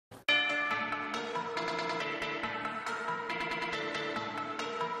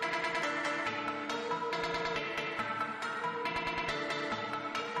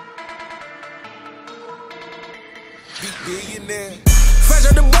Billionaire. Fresh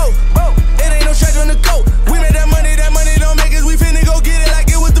out the boat, it ain't no stretch on the coat. We made that money don't make us. We finna go get it like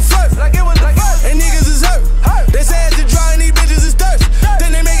it was the first. And niggas is hurt. They say it's the dry and these bitches is thirst. Then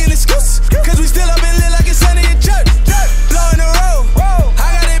they making excuses, cause we still up and lit like it's Sunday in church. Blowing the road,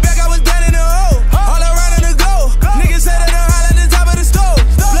 I got it back, I was down in the hole. All around in the globe, niggas said that I'm high at the top of the stove.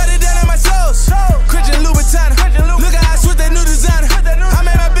 Blooded down in my soul, Christian Louboutin. Look how I switched that new designer. I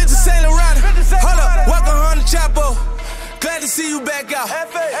made my bitch a Saint Laurent. Hold up, welcome on the Chapo. Glad to see you back out.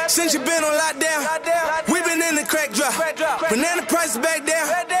 Since you been on lockdown, we been in the crack drop. Banana prices back down.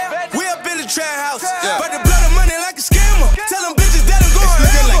 We up in the trap house. But the blood of money like a scammer. Tell them bitches that I'm going. It's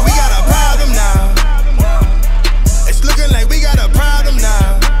looking like we got a problem now. It's looking like we got a problem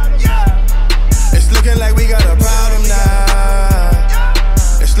now. It's looking like we got a problem now.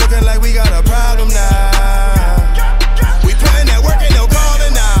 It's looking like we got a problem now. We putting that work, ain't no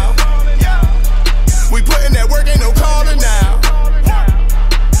calling now. We putting that work, ain't no calling now.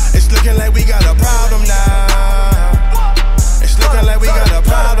 It's looking like we got a problem now. It's looking like we got a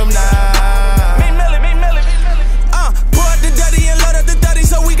problem now. Pour up the dirty and load up the 30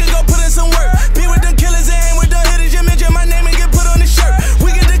 so we can go put in some work. Be with them killers and aim with the hitters. You mention my name and get put on the shirt.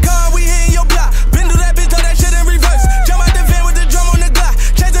 We get the car, we hitting your block. Been through that bitch, throw that shit in reverse. Jump out the van with the drum on the Glock.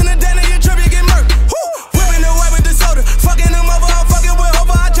 Chasing the down and you trip, you get murked. Whipping the white with the soda. Fucking them over, I'm fucking with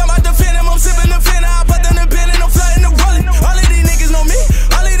over. I jump out the fin, I'm sipping the fin. I put them in the pen and I'm flooding the rolling. All of these niggas know me.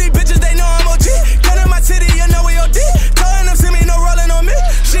 All of these bitches, they know I'm OG. Cut in my city, you know we OD. Telling them see me, no rolling on me.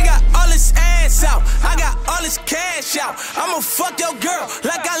 She got all this ass out. I got all this cash out. I'ma fuck your girl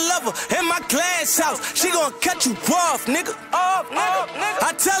like I love her in my glass house. She gon' cut you off, nigga.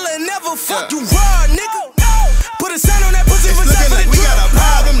 I tell her never fuck you raw, nigga. Put a sign on that